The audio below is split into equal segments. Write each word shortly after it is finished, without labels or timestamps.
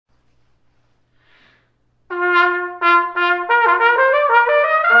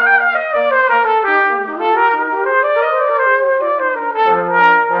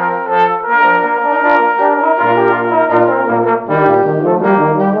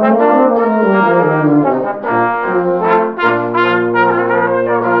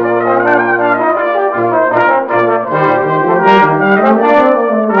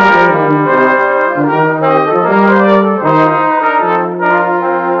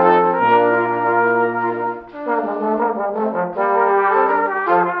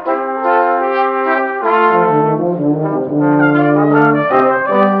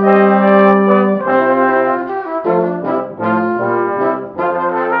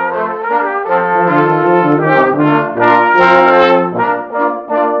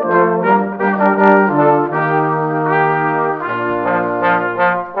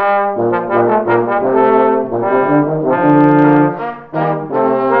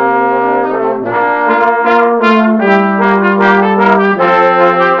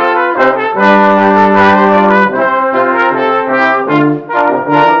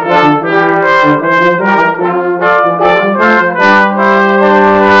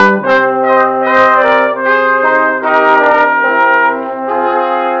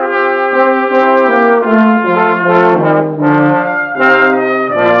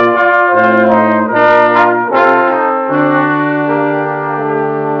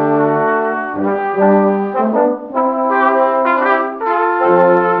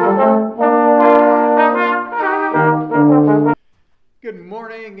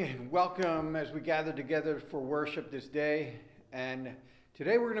as we gather together for worship this day. And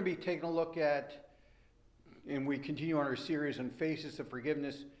today we're going to be taking a look at, and we continue on our series on Faces of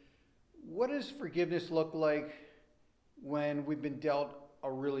Forgiveness. What does forgiveness look like when we've been dealt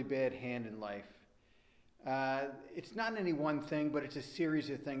a really bad hand in life? It's not any one thing, but it's a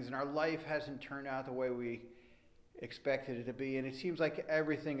series of things, and our life hasn't turned out the way we expected it to be, and it seems like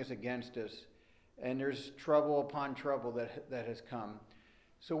everything is against us, and there's trouble upon trouble that has come.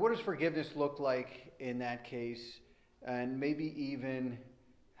 So what does forgiveness look like in that case, and maybe even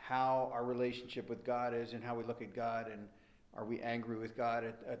how our relationship with God is and how we look at God, and are we angry with God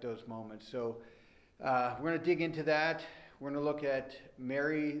at those moments? So we're going to dig into that. We're going to look at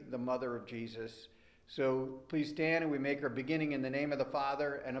Mary, the mother of Jesus. So please stand, and we make our beginning in the name of the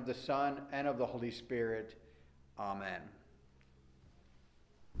Father, and of the Son, and of the Holy Spirit. Amen.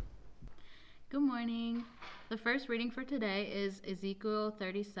 Good morning. The first reading for today is Ezekiel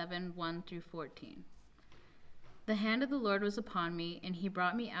 37, 1 through 14. The hand of the Lord was upon me, and he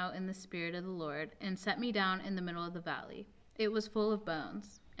brought me out in the spirit of the Lord, and set me down in the middle of the valley. It was full of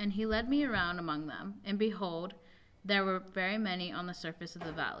bones. And he led me around among them, and behold, there were very many on the surface of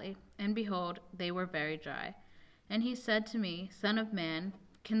the valley, and behold, they were very dry. And he said to me, Son of man,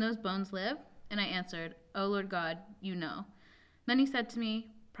 can those bones live? And I answered, O Lord God, you know. Then he said to me,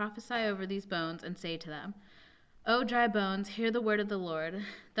 Prophesy over these bones, and say to them, O dry bones, hear the word of the Lord.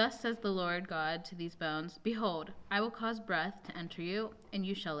 Thus says the Lord God to these bones, Behold, I will cause breath to enter you, and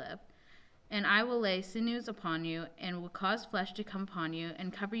you shall live. And I will lay sinews upon you, and will cause flesh to come upon you,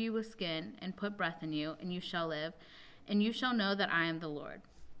 and cover you with skin, and put breath in you, and you shall live, and you shall know that I am the Lord.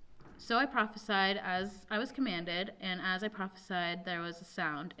 So I prophesied as I was commanded, and as I prophesied there was a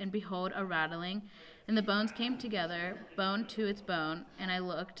sound, and behold, a rattling, and the bones came together, bone to its bone, and I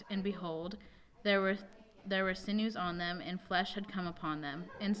looked, and behold, there were sinews on them, and flesh had come upon them,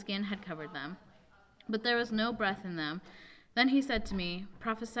 and skin had covered them, but there was no breath in them. Then he said to me,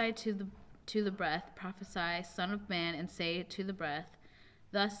 Prophesy to the breath, prophesy, Son of man, and say to the breath,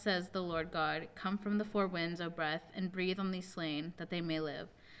 Thus says the Lord God, Come from the four winds, O breath, and breathe on these slain, that they may live.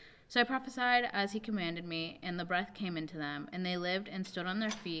 So I prophesied as he commanded me, and the breath came into them, and they lived and stood on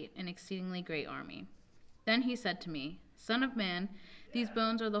their feet, an exceedingly great army. Then he said to me, Son of man, these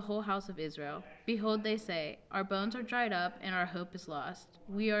bones are the whole house of Israel. Behold, they say, Our bones are dried up, and our hope is lost.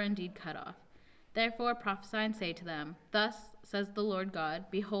 We are indeed cut off. Therefore prophesy and say to them, Thus says the Lord God,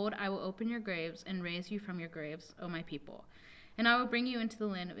 Behold, I will open your graves, and raise you from your graves, O my people. And I will bring you into the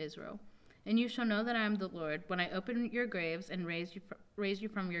land of Israel. And you shall know that I am the Lord, when I open your graves and raise you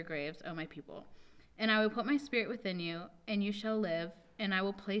from your graves, O my people. And I will put my spirit within you, and you shall live, and I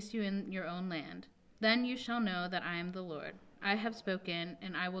will place you in your own land. Then you shall know that I am the Lord. I have spoken,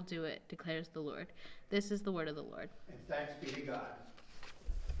 and I will do it, declares the Lord. This is the word of the Lord. And thanks be to God.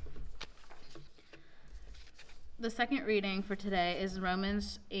 The second reading for today is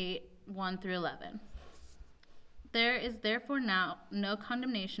Romans 8, 1 through 11. There is therefore now no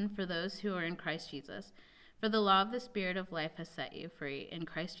condemnation for those who are in Christ Jesus. For the law of the Spirit of life has set you free in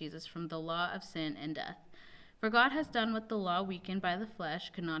Christ Jesus from the law of sin and death. For God has done what the law weakened by the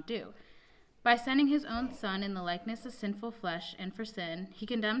flesh could not do. By sending his own Son in the likeness of sinful flesh, and for sin, he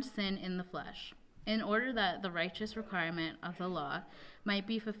condemned sin in the flesh, in order that the righteous requirement of the law might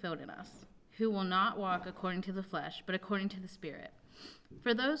be fulfilled in us, who will not walk according to the flesh, but according to the Spirit.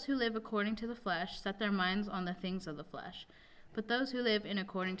 For those who live according to the flesh set their minds on the things of the flesh, but those who live in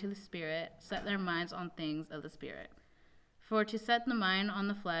according to the Spirit set their minds on things of the Spirit. For to set the mind on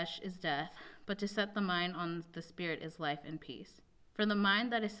the flesh is death, but to set the mind on the Spirit is life and peace. For the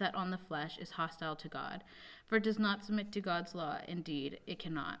mind that is set on the flesh is hostile to God, for it does not submit to God's law. Indeed, it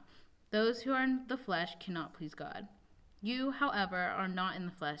cannot. Those who are in the flesh cannot please God. You, however, are not in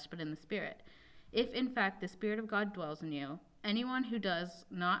the flesh, but in the Spirit. If in fact the Spirit of God dwells in you, anyone who does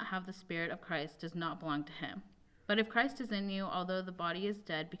not have the Spirit of Christ does not belong to him. But if Christ is in you, although the body is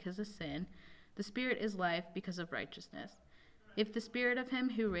dead because of sin, the Spirit is life because of righteousness. If the Spirit of him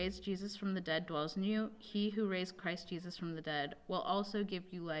who raised Jesus from the dead dwells in you, he who raised Christ Jesus from the dead will also give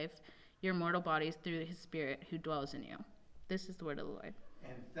you life, your mortal bodies, through his Spirit who dwells in you. This is the word of the Lord.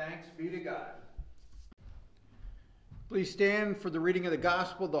 And thanks be to God. Please stand for the reading of the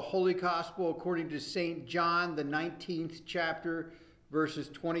Gospel, the Holy Gospel, according to St. John, the 19th chapter, verses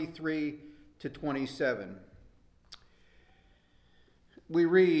 23 to 27. We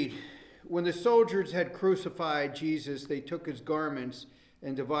read, When the soldiers had crucified Jesus, they took his garments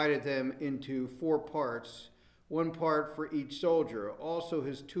and divided them into 4 parts, 1 part for each soldier, also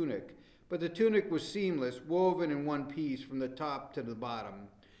his tunic. But the tunic was seamless, woven in one piece from the top to the bottom.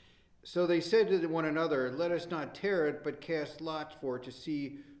 So they said to one another, Let us not tear it, but cast lots for it to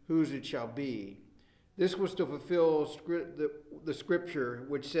see whose it shall be. This was to fulfill the scripture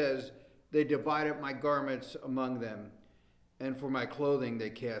which says, they divided my garments among them, and for my clothing they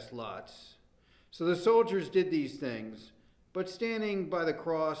cast lots. So the soldiers did these things, but standing by the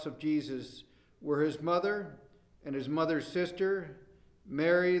cross of Jesus were his mother and his mother's sister,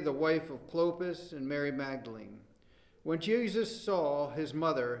 Mary, the wife of Clopas, and Mary Magdalene. When Jesus saw his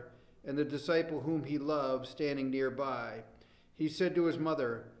mother and the disciple whom he loved standing nearby, he said to his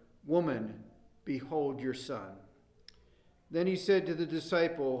mother, "Woman, behold your son." Then he said to the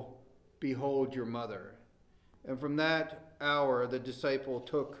disciple, "Behold your mother." And from that hour the disciple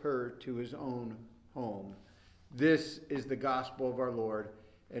took her to his own home. This is the gospel of our Lord,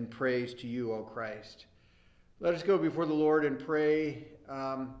 and praise to you, O Christ. Let us go before the Lord and pray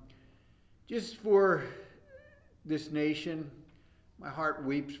just for this nation. My heart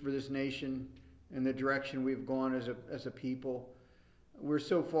weeps for this nation and the direction we've gone as a people. We're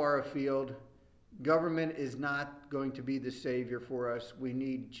so far afield. Government is not going to be the Savior for us. We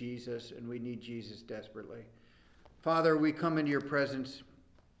need Jesus, and we need Jesus desperately. Father, we come into your presence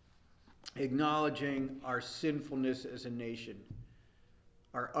acknowledging our sinfulness as a nation,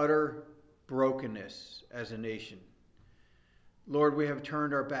 our utter brokenness as a nation. Lord, we have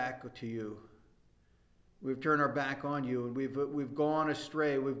turned our back to you. We've turned our back on you, and we've gone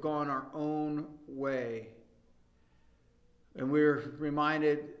astray. We've gone our own way. And we're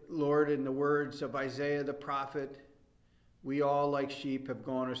reminded, Lord, in the words of Isaiah the prophet, we all like sheep have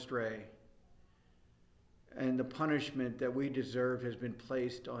gone astray. And the punishment that we deserve has been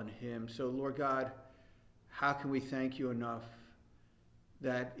placed on him. So, Lord God, how can we thank you enough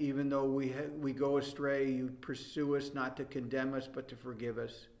that even though we go astray, you pursue us not to condemn us, but to forgive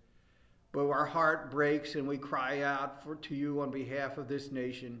us. But our heart breaks and we cry out to you on behalf of this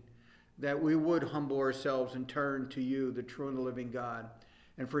nation, that we would humble ourselves and turn to you, the true and the living God,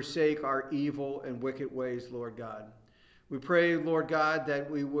 and forsake our evil and wicked ways, Lord God. We pray, Lord God, that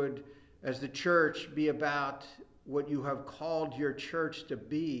we would, as the church, be about what you have called your church to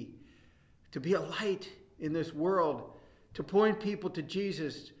be a light in this world, to point people to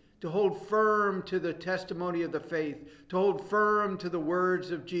Jesus, to hold firm to the testimony of the faith, to hold firm to the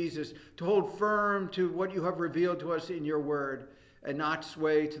words of Jesus, to hold firm to what you have revealed to us in your word, and not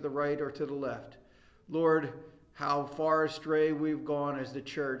sway to the right or to the left. Lord, how far astray we've gone as the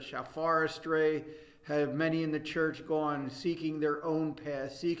church, how far astray have many in the church gone, seeking their own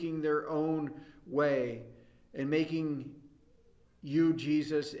path, seeking their own way, and making you,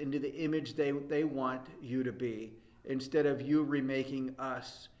 Jesus, into the image they want you to be, instead of you remaking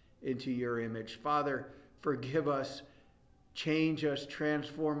us into your image. Father, forgive us, change us,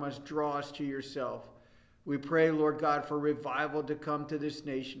 transform us, draw us to yourself. We pray, Lord God, for revival to come to this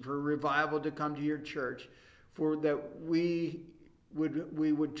nation, for revival to come to your church, for that we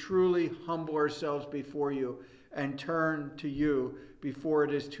would truly humble ourselves before you and turn to you before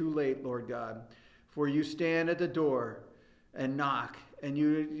it is too late, Lord God. For you stand at the door and knock, and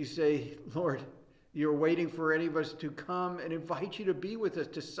you say, Lord, you're waiting for any of us to come and invite you to be with us,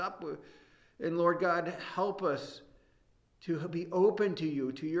 to sup with. And Lord God, help us to be open to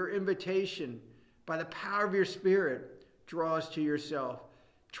you, to your invitation. By the power of your Spirit, draw us to yourself.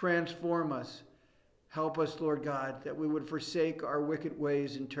 Transform us. Help us, Lord God, that we would forsake our wicked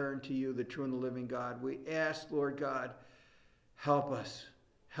ways and turn to you, the true and the living God. We ask, Lord God, help us.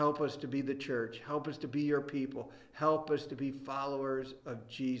 Help us to be the church. Help us to be your people. Help us to be followers of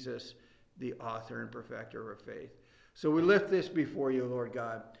Jesus, the author and perfecter of faith. So we lift this before you, Lord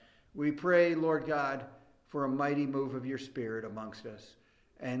God. We pray, Lord God, for a mighty move of your Spirit amongst us.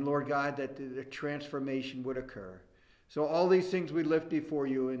 And Lord God, that the transformation would occur. So all these things we lift before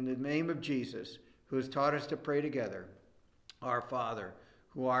you in the name of Jesus, who has taught us to pray together. Our Father,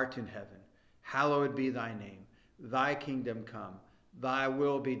 who art in heaven, hallowed be thy name. Thy kingdom come. Thy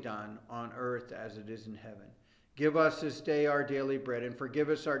will be done on earth as it is in heaven. Give us this day our daily bread, and forgive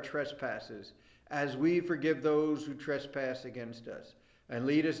us our trespasses, as we forgive those who trespass against us. And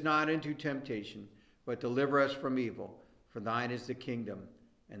lead us not into temptation, but deliver us from evil. For thine is the kingdom,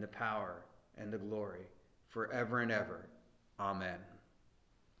 and the power, and the glory, forever and ever. Amen.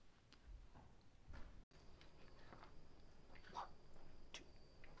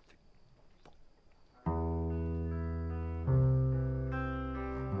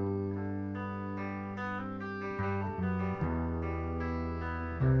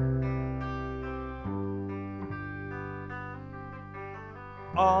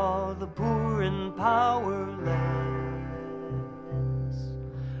 All the poor and powerless,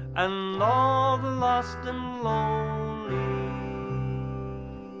 and all the lost and lonely,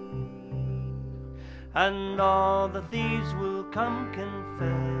 and all the thieves will come confess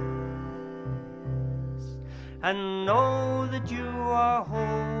and know that you are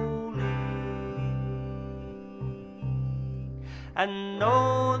holy, and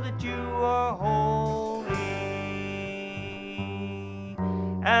know that you are holy,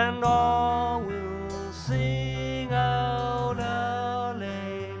 and all will sing out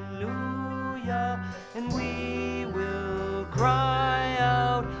Alleluia, and we will cry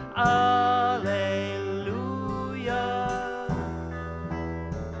out Alleluia.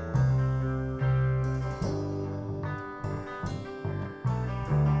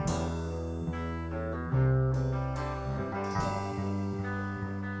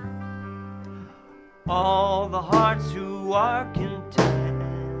 All the hearts who are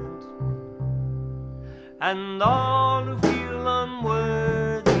content, and all who feel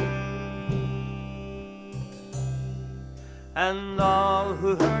unworthy, and all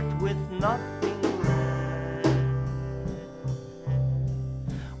who hurt with nothing left,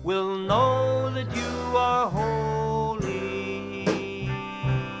 will know that you are holy,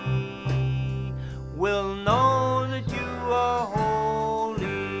 will know that you are holy,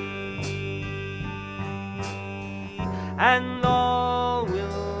 and all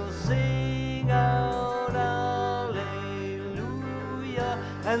will sing out Alleluia,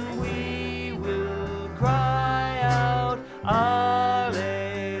 and we will cry out Alleluia,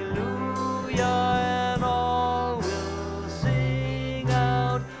 and all will sing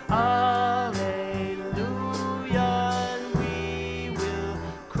out Alleluia, and we will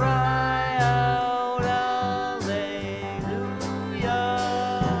cry out Alleluia.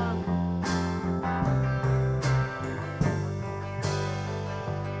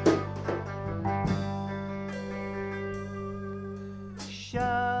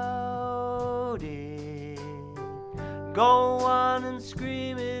 Shout it, go on and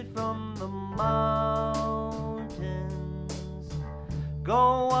scream it from the mountains,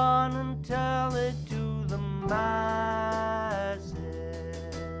 go on and tell it to the masses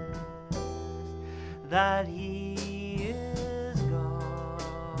that he is God.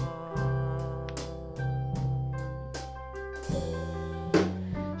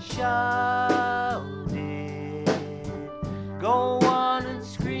 Shout it, go on and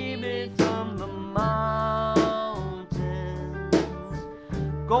scream it from the mountains,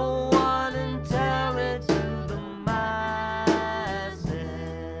 go on and tell it to the masses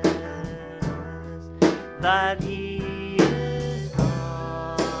that he is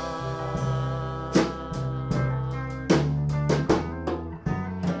God.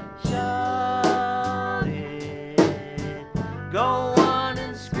 Shout it, go on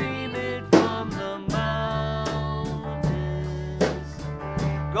and scream it from the mountains,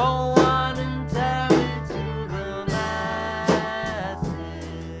 go on and tell it to the masses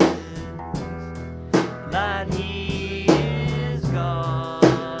that he is God.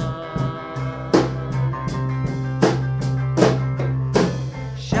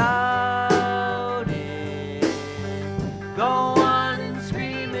 Shout it, go on and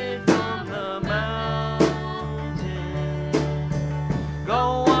scream it from the mountains, go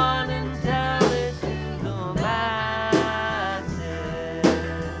on and tell it to the masses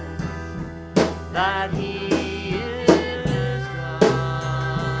that he is God.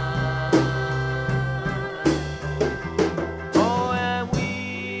 Oh, and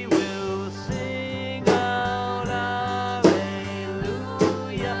we will sing out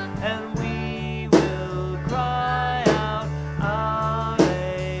Alleluia, and we will cry out Alleluia,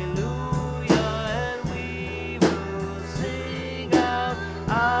 and we will sing out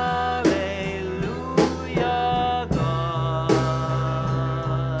Alleluia, God.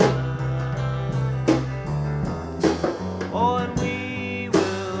 Oh, and we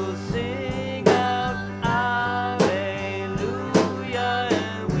will sing out Alleluia,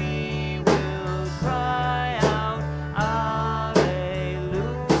 and we will cry out Alleluia,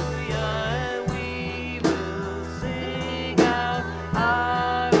 and we will sing out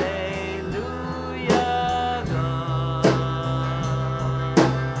Alleluia, God.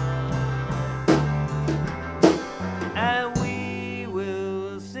 And we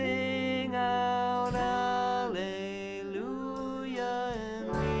will sing out Alleluia, and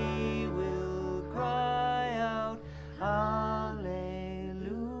we will cry out Alleluia,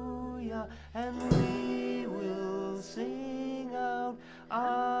 and we will sing out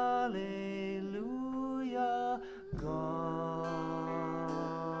Alleluia, God.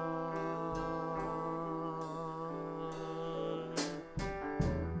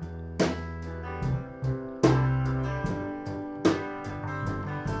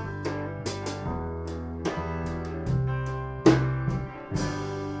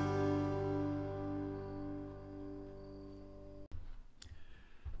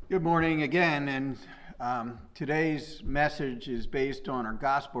 Good morning again, and today's message is based on our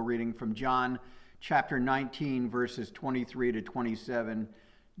gospel reading from John chapter 19, verses 23 to 27.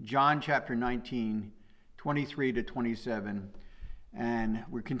 John chapter 19, 23 to 27. And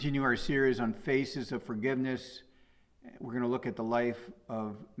we're continuing our series on Faces of Forgiveness. We're going to look at the life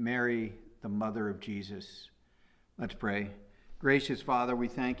of Mary, the mother of Jesus. Let's pray. Gracious Father, we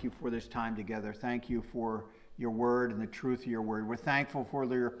thank you for this time together. Thank you for your word and the truth of your word. We're thankful for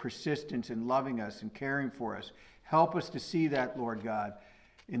your persistence in loving us and caring for us. Help us to see that, Lord God,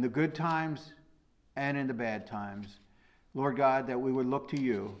 in the good times and in the bad times. Lord God, that we would look to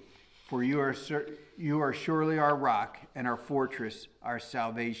you, for you are surely our rock and our fortress, our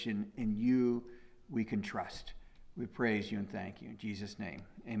salvation. In you we can trust. We praise you and thank you. In Jesus' name,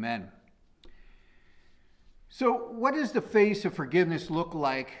 amen. So what does the face of forgiveness look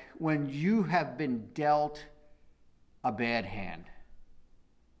like when you have been dealt a bad hand?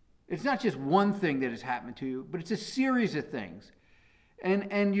 It's not just one thing that has happened to you, but it's a series of things.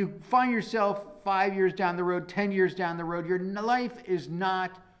 And you find yourself 5 years down the road, 10 years down the road, your life is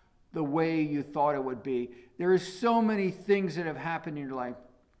not the way you thought it would be. There are so many things that have happened in your life,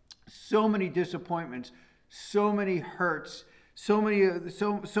 so many disappointments, so many hurts, so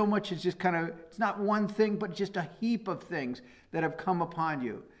much is just kind of, it's not one thing, but just a heap of things that have come upon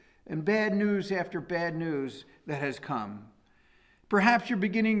you. And bad news after bad news that has come. Perhaps you're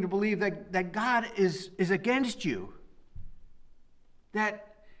beginning to believe that God is against you.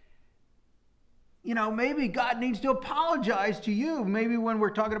 That, maybe God needs to apologize to you. Maybe when we're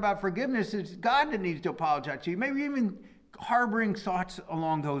talking about forgiveness, it's God that needs to apologize to you. Maybe even harboring thoughts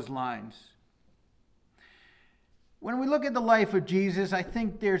along those lines. When we look at the life of Jesus, I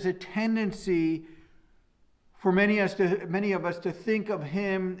think there's a tendency for many of us to think of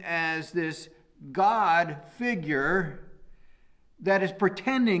him as this God figure that is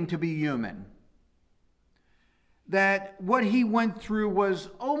pretending to be human. That what he went through was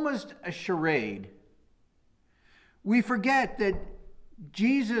almost a charade. We forget that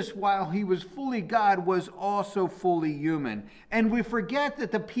Jesus, while he was fully God, was also fully human. And we forget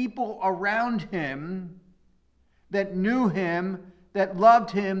that the people around him that knew him, that loved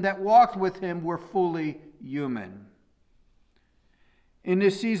him, that walked with him were fully human. In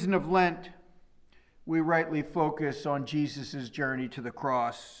this season of Lent, we rightly focus on Jesus' journey to the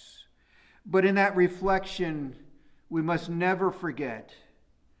cross. But in that reflection, we must never forget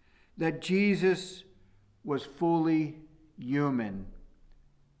that Jesus was fully human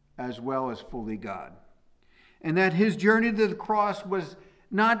as well as fully God. And that his journey to the cross was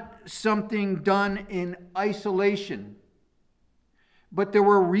not something done in isolation, but there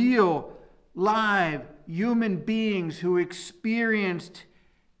were real, live human beings who experienced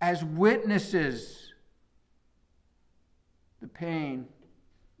as witnesses the pain,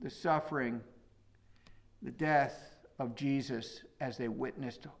 the suffering, the death of Jesus as they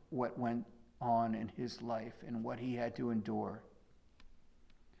witnessed what went on in his life and what he had to endure.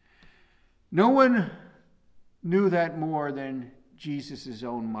 No one knew that more than Jesus'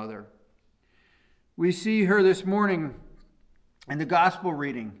 own mother. We see her this morning in the gospel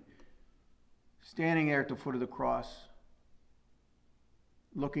reading, standing there at the foot of the cross,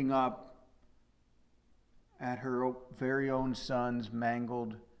 looking up at her very own son's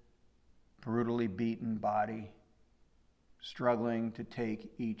mangled, brutally beaten body, struggling to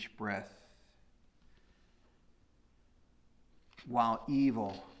take each breath, while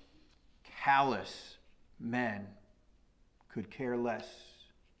evil, callous men could care less,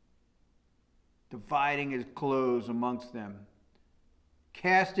 dividing his clothes amongst them,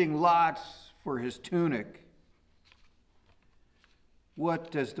 casting lots for his tunic.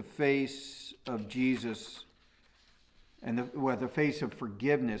 What does the face of Jesus and the face of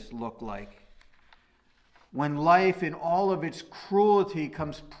forgiveness look like? When life in all of its cruelty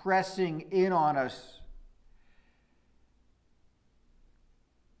comes pressing in on us,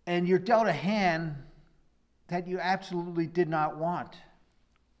 and you're dealt a hand that you absolutely did not want.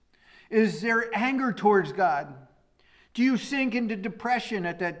 Is there anger towards God? Do you sink into depression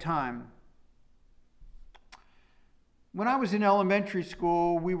at that time? When I was in elementary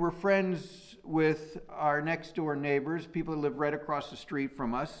school, we were friends with our next door neighbors, people who lived right across the street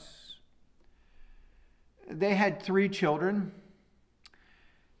from us. They had 3 children.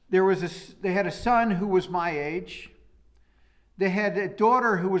 They had a son who was my age. They had a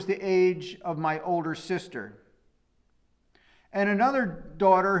daughter who was the age of my older sister. And another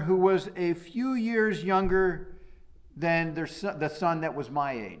daughter who was a few years younger than the son that was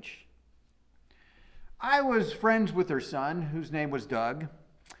my age. I was friends with her son, whose name was Doug,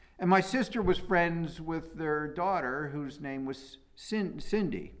 and my sister was friends with their daughter, whose name was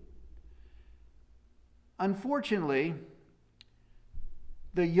Cindy. Unfortunately,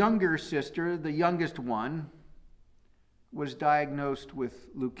 the younger sister, the youngest one, was diagnosed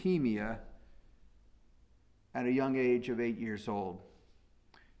with leukemia at a young age of 8 years old.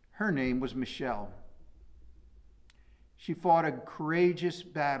 Her name was Michelle. She fought a courageous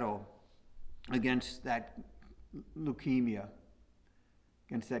battle against that leukemia,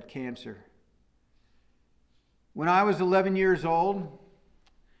 against that cancer. When I was 11 years old,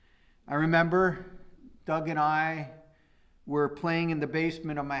 I remember Doug and I were playing in the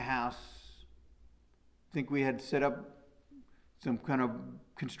basement of my house. I think we had set up some kind of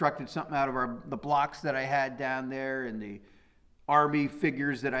constructed something out of the blocks that I had down there and the army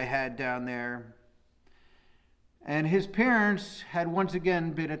figures that I had down there. And his parents had once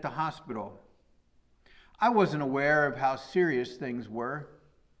again been at the hospital. I wasn't aware of how serious things were.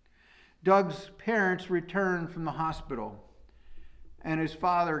 Doug's parents returned from the hospital, and his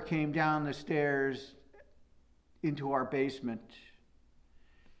father came down the stairs into our basement.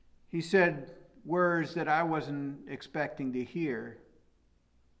 He said words that I wasn't expecting to hear.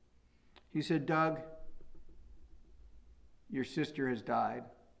 He said, "Doug, your sister has died,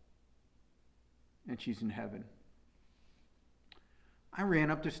 and she's in heaven." I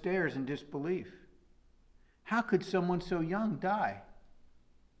ran up the stairs in disbelief. How could someone so young die?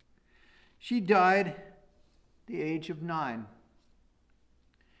 She died at the age of 9.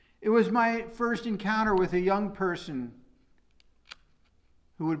 It was my first encounter with a young person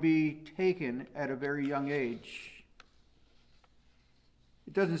who would be taken at a very young age.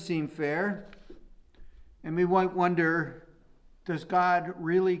 It doesn't seem fair, and we might wonder, does God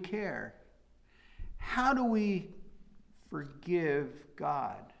really care? How do we forgive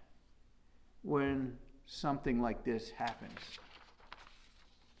God when something like this happens?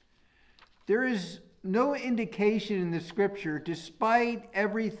 There is no indication in the scripture, despite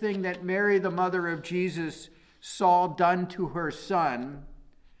everything that Mary, the mother of Jesus, saw done to her son,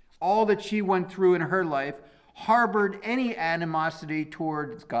 all that she went through in her life, harbored any animosity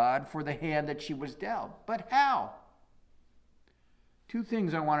towards God for the hand that she was dealt. But how? Two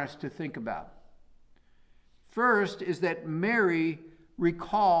things I want us to think about. First is that Mary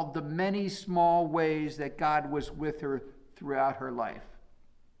recalled the many small ways that God was with her throughout her life.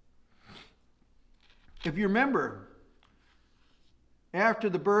 If you remember, after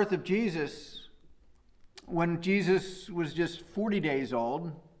the birth of Jesus, when Jesus was just 40 days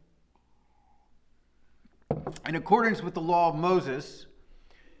old, in accordance with the law of Moses,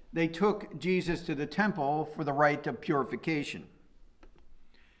 they took Jesus to the temple for the rite of purification.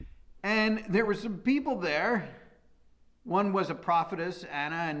 And there were some people there. One was a prophetess,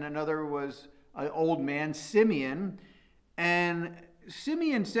 Anna, and another was an old man, Simeon. And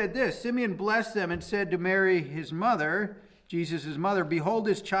Simeon said this. Simeon blessed them and said to Mary, his mother, Jesus' mother, "Behold,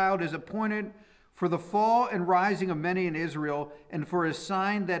 this child is appointed for the fall and rising of many in Israel, and for a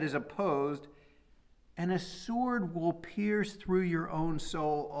sign that is opposed, and a sword will pierce through your own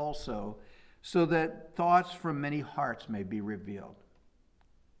soul also, so that thoughts from many hearts may be revealed."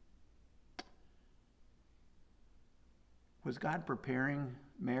 Was God preparing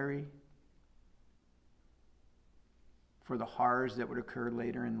Mary for the horrors that would occur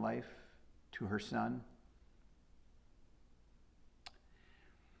later in life to her son?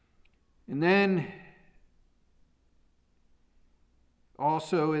 And then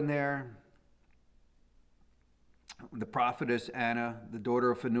also in there, the prophetess Anna, the daughter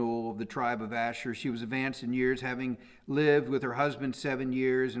of Phanuel of the tribe of Asher, she was advanced in years, having lived with her husband 7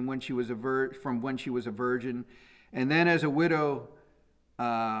 years, and when she was a virgin, and then as a widow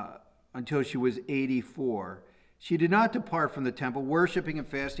until she was 84. She did not depart from the temple, worshiping and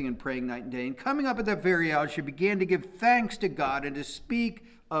fasting and praying night and day. And coming up at that very hour, she began to give thanks to God and to speak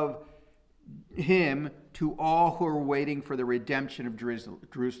of him to all who were waiting for the redemption of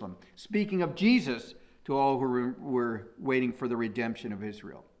Jerusalem. Speaking of Jesus to all who were waiting for the redemption of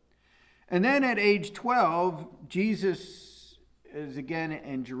Israel. And then at age 12, Jesus is again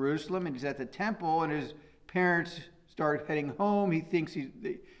in Jerusalem, and he's at the temple, and his parents start heading home.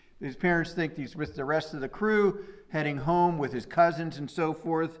 His parents think he's with the rest of the crew, heading home with his cousins and so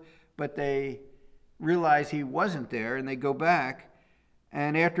forth, but they realize he wasn't there, and they go back.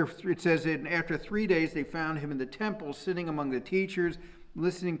 And it says that after 3 days, they found him in the temple, sitting among the teachers,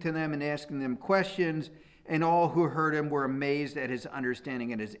 listening to them and asking them questions, and all who heard him were amazed at his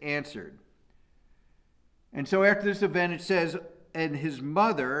understanding and his answered. And so after this event, it says, and his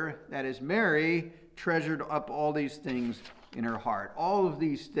mother, that is Mary, treasured up all these things in her heart. All of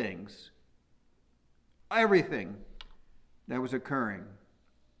these things, everything that was occurring.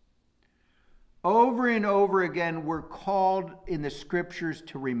 Over and over again, we're called in the scriptures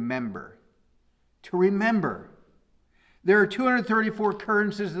to remember. to remember. There are 234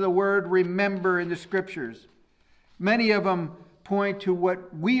 occurrences of the word remember in the scriptures. Many of them point to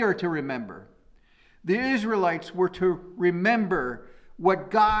what we are to remember. The Israelites were to remember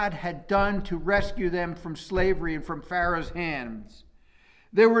what God had done to rescue them from slavery and from Pharaoh's hands.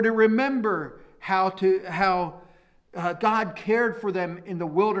 They were to remember how God cared for them in the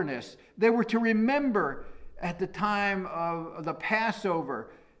wilderness. They were to remember at the time of the Passover,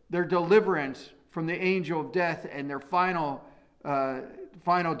 their deliverance from the angel of death and their final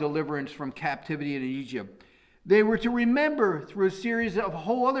deliverance from captivity in Egypt. They were to remember through a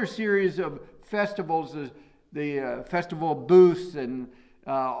whole other series of festivals, the Festival of Booths and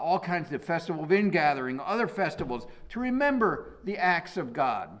all kinds of Festival of Ingathering, other festivals, to remember the acts of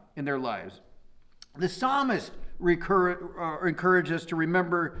God in their lives. The psalmist encourages us to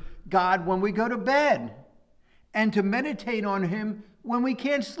remember God when we go to bed and to meditate on him when we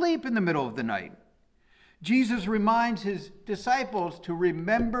can't sleep in the middle of the night. Jesus reminds his disciples to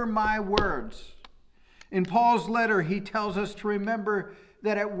remember my words. In Paul's letter, he tells us to remember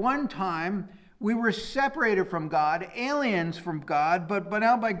that at one time we were separated from God, aliens from God, but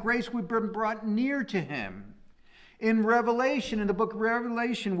now by grace we've been brought near to him. In Revelation, in the book of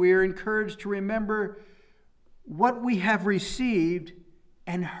Revelation, we are encouraged to remember what we have received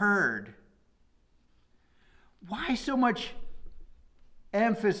and heard. Why so much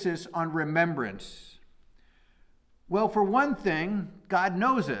emphasis on remembrance? Well, for one thing, God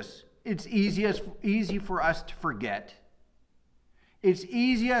knows us. It's easy for us to forget. It's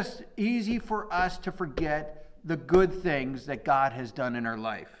easy for us to forget the good things that God has done in our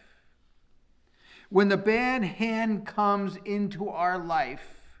life. When the bad hand comes into our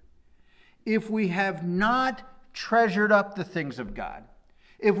life, if we have not treasured up the things of God,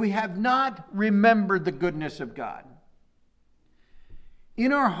 if we have not remembered the goodness of God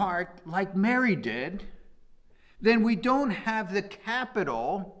in our heart, like Mary did, then we don't have the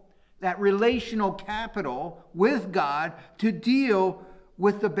capital, that relational capital with God to deal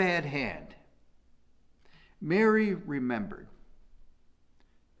with the bad hand. Mary remembered.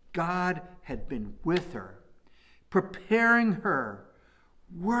 God had been with her, preparing her,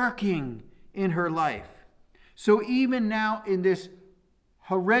 working in her life. So even now in this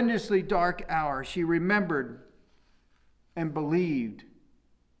horrendously dark hour, she remembered and believed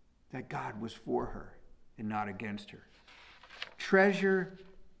that God was for her and not against her. Treasure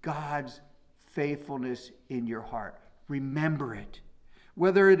God's faithfulness in your heart. Remember it.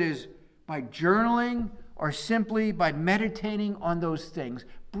 Whether it is by journaling or simply by meditating on those things,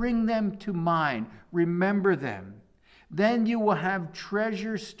 bring them to mind. Remember them. Then you will have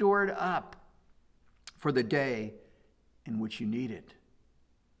treasure stored up for the day in which you need it.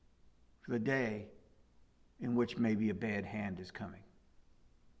 For the day in which maybe a bad hand is coming.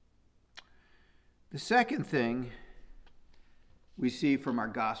 The second thing we see from our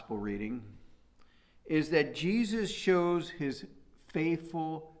gospel reading is that Jesus shows his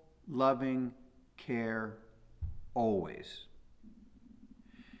faithful, loving care always.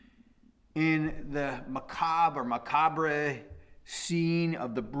 In the macabre scene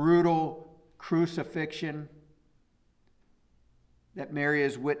of the brutal crucifixion that Mary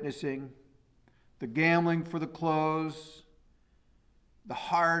is witnessing, the gambling for the clothes, the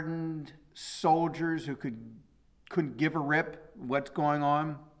hardened soldiers who couldn't give a rip what's going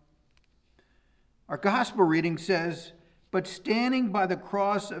on. Our gospel reading says, "But standing by the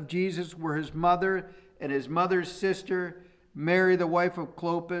cross of Jesus were his mother and his mother's sister, Mary the wife of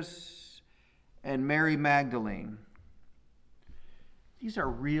Clopas, and Mary Magdalene." These are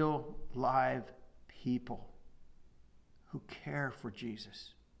real, live people who care for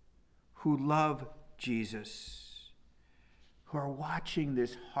Jesus, who love Jesus, who are watching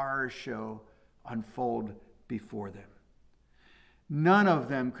this horror show unfold before them. None of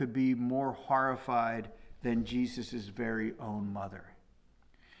them could be more horrified than Jesus' very own mother.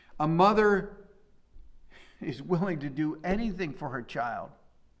 A mother is willing to do anything for her child.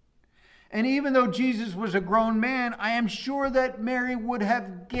 And even though Jesus was a grown man, I am sure that Mary would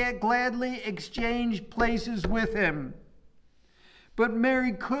have gladly exchanged places with him. But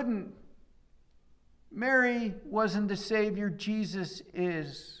Mary couldn't. Mary wasn't the Savior. Jesus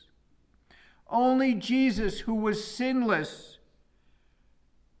is. Only Jesus, who was sinless,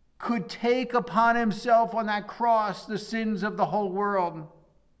 could take upon himself on that cross the sins of the whole world.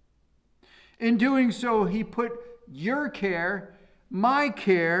 In doing so, he put your care, my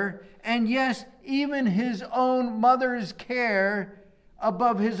care, and yes, even his own mother's care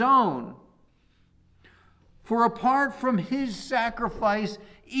above his own. For apart from his sacrifice,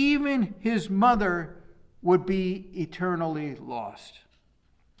 even his mother would be eternally lost.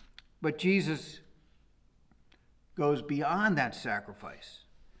 But Jesus goes beyond that sacrifice,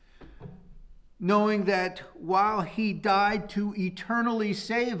 knowing that while he died to eternally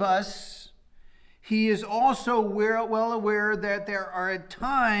save us, he is also well aware that there are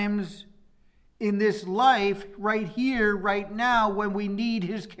times in this life, right here, right now, when we need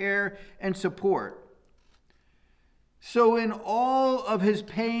his care and support. So in all of his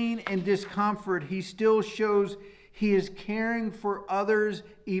pain and discomfort, he still shows he is caring for others'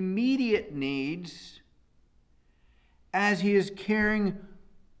 immediate needs as he is caring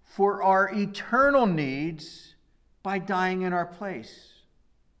for our eternal needs by dying in our place.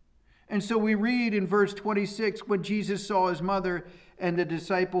 And so we read in verse 26, when Jesus saw his mother and the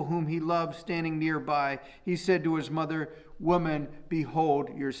disciple whom he loved standing nearby, he said to his mother, "Woman,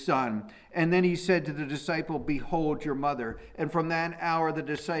 behold your son." And then he said to the disciple, "Behold your mother." And from that hour the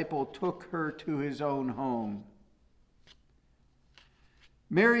disciple took her to his own home.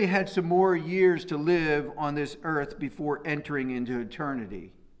 Mary had some more years to live on this earth before entering into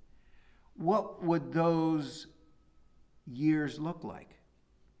eternity. What would those years look like?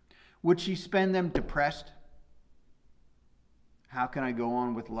 Would she spend them depressed? How can I go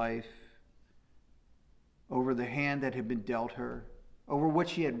on with life? Over the hand that had been dealt her, over what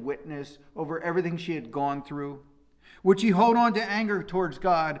she had witnessed, over everything she had gone through? Would she hold on to anger towards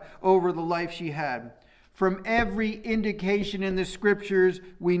God over the life she had? From every indication in the scriptures,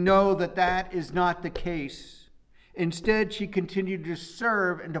 we know that that is not the case. Instead, she continued to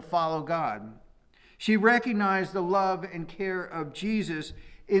serve and to follow God. She recognized the love and care of Jesus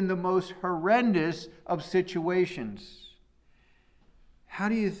in the most horrendous of situations. How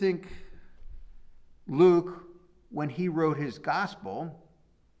do you think Luke, when he wrote his gospel,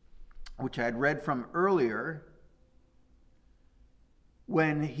 which I had read from earlier,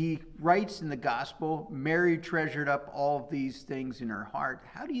 when he writes in the gospel, Mary treasured up all of these things in her heart,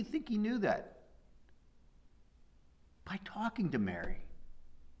 how do you think he knew that? By talking to Mary,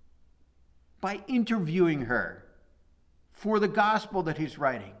 by interviewing her for the gospel that he's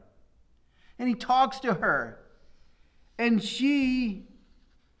writing. And he talks to her, and she,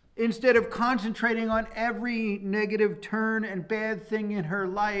 instead of concentrating on every negative turn and bad thing in her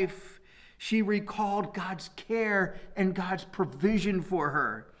life, she recalled God's care and God's provision for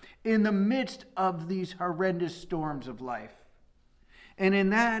her in the midst of these horrendous storms of life. And in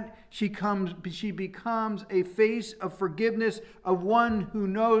that, she becomes a face of forgiveness, of one who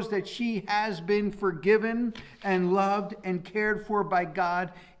knows that she has been forgiven and loved and cared for by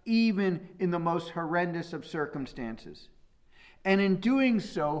God, even in the most horrendous of circumstances. And in doing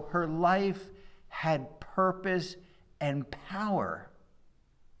so, her life had purpose and power,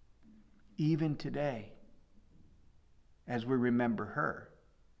 even today, as we remember her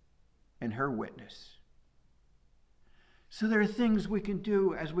and her witness. So there are things we can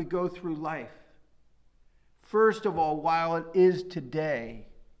do as we go through life. First of all, while it is today,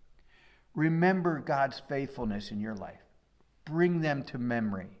 remember God's faithfulness in your life. Bring them to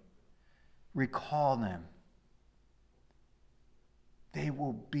memory. Recall them. They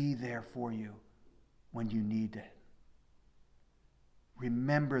will be there for you when you need it.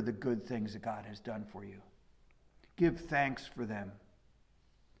 Remember the good things that God has done for you. Give thanks for them.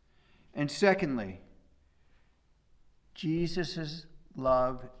 And secondly, Jesus'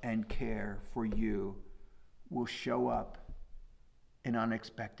 love and care for you will show up in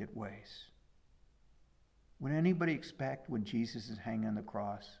unexpected ways. Would anybody expect when Jesus is hanging on the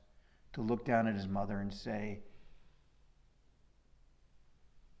cross to look down at his mother and say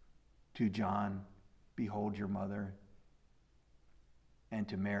to John, "Behold your mother," and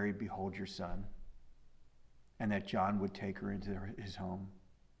to Mary, "Behold your son," and that John would take her into his home?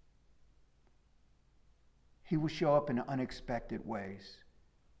 He will show up in unexpected ways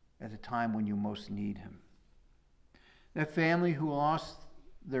at the time when you most need him. That family who lost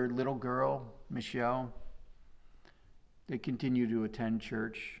their little girl, Michelle, they continue to attend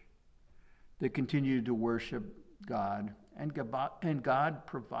church. They continue to worship God, and God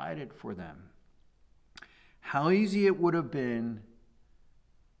provided for them. How easy it would have been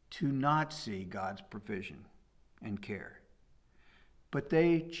to not see God's provision and care. But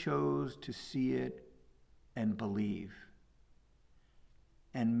they chose to see it and believe.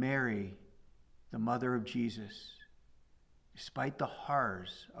 And Mary, the mother of Jesus, despite the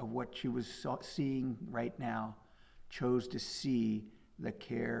horrors of what she was seeing right now, chose to see the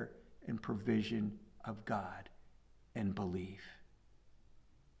care and provision of God and believe.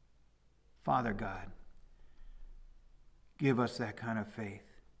 Father God, give us that kind of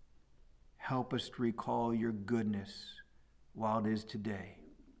faith. Help us to recall your goodness while it is today,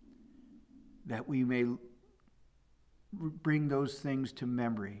 that we may bring those things to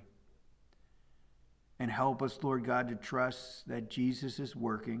memory And help us, Lord God, to trust that Jesus is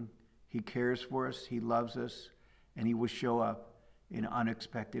working. He cares for us, he loves us, and he will show up in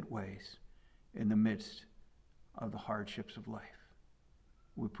unexpected ways in the midst of the hardships of life.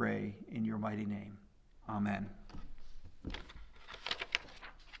 We pray in your mighty name. Amen.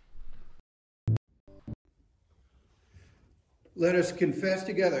 Let us confess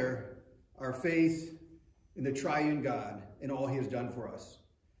together our faith in the triune God and all he has done for us.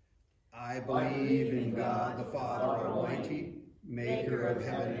 I believe in God the Father Almighty, maker of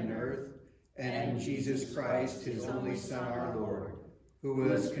heaven and earth, and in Jesus Christ, his only Son, our Lord, who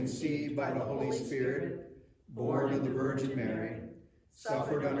was conceived by the Holy Spirit, born of the Virgin Mary,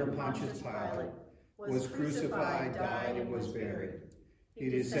 suffered under Pontius Pilate, was crucified, died, and was buried. He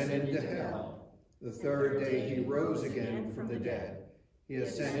descended into hell. The third day he rose again from the dead. He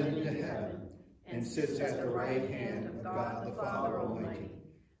ascended into heaven and sits at the right hand of God the Father Almighty.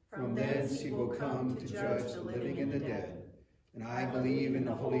 From thence he will come to judge the living and the dead. And I believe in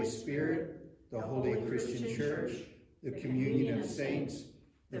the Holy Spirit, the holy Christian church, the communion of saints,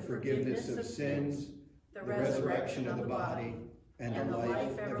 the forgiveness of sins, the resurrection of the body, and the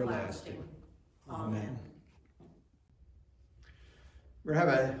life everlasting. Amen. We're going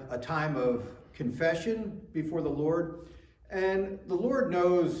to have a time of confession before the Lord. And the Lord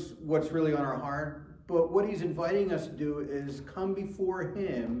knows what's really on our heart. But what he's inviting us to do is come before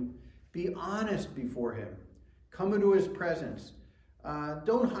him, be honest before him. Come into his presence.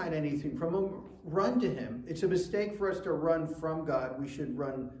 Don't hide anything from him. Run to him. It's a mistake for us to run from God. We should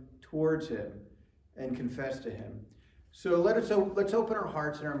run towards him and confess to him. So let's open our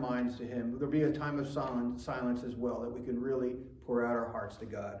hearts and our minds to him. There'll be a time of silence as well, that we can really pour out our hearts to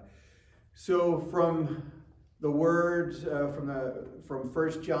God. So from the words from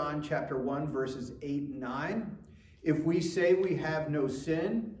 1 John chapter 1, verses 8 and 9, if we say we have no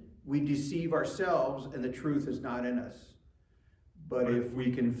sin, we deceive ourselves and the truth is not in us. But if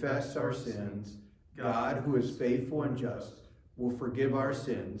we confess our sins, God, who is faithful and just, will forgive our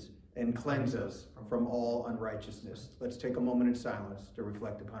sins and cleanse us from all unrighteousness. Let's take a moment in silence to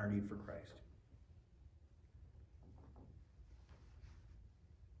reflect upon our need for Christ.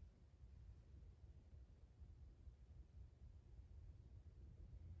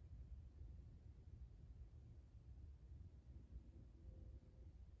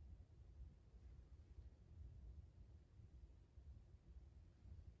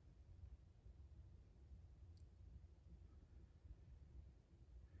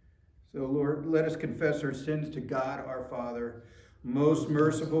 So, Lord, let us confess our sins to God our Father. Most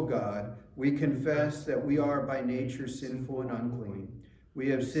merciful God, we confess that we are by nature sinful and unclean. We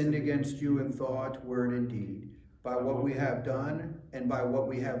have sinned against you in thought, word, and deed, by what we have done and by what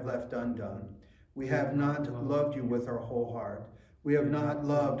we have left undone. We have not loved you with our whole heart. We have not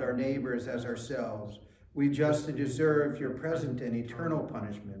loved our neighbors as ourselves. We justly deserve your present and eternal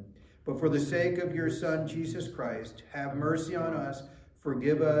punishment. But for the sake of your Son, Jesus Christ, have mercy on us,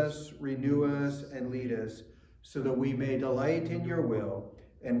 forgive us, renew us, and lead us, so that we may delight in your will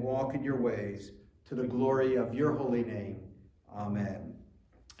and walk in your ways, to the glory of your holy name. Amen.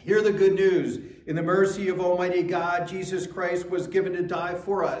 Hear the good news. In the mercy of Almighty God, Jesus Christ was given to die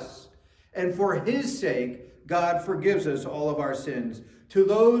for us, and for his sake, God forgives us all of our sins. To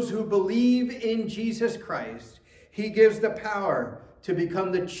those who believe in Jesus Christ, he gives the power to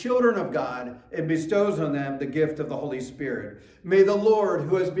become the children of God and bestows on them the gift of the Holy Spirit. May the Lord,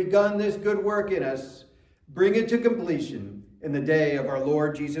 who has begun this good work in us, bring it to completion in the day of our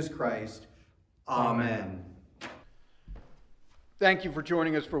Lord Jesus Christ. Amen. Thank you for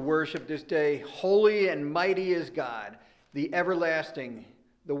joining us for worship this day. Holy and mighty is God, the everlasting,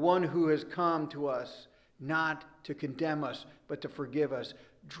 the one who has come to us, not to condemn us, but to forgive us.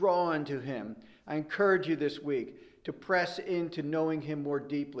 Draw unto him. I encourage you this week to press into knowing him more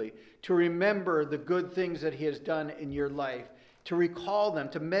deeply, to remember the good things that he has done in your life, to recall them,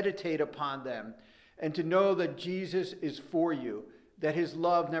 to meditate upon them, and to know that Jesus is for you, that his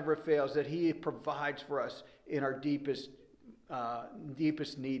love never fails, that he provides for us in our deepest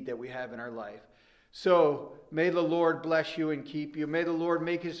need that we have in our life. So may the Lord bless you and keep you. May the Lord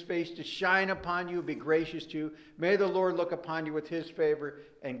make his face to shine upon you, be gracious to you. May the Lord look upon you with his favor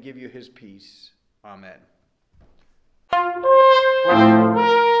and give you his peace. Amen.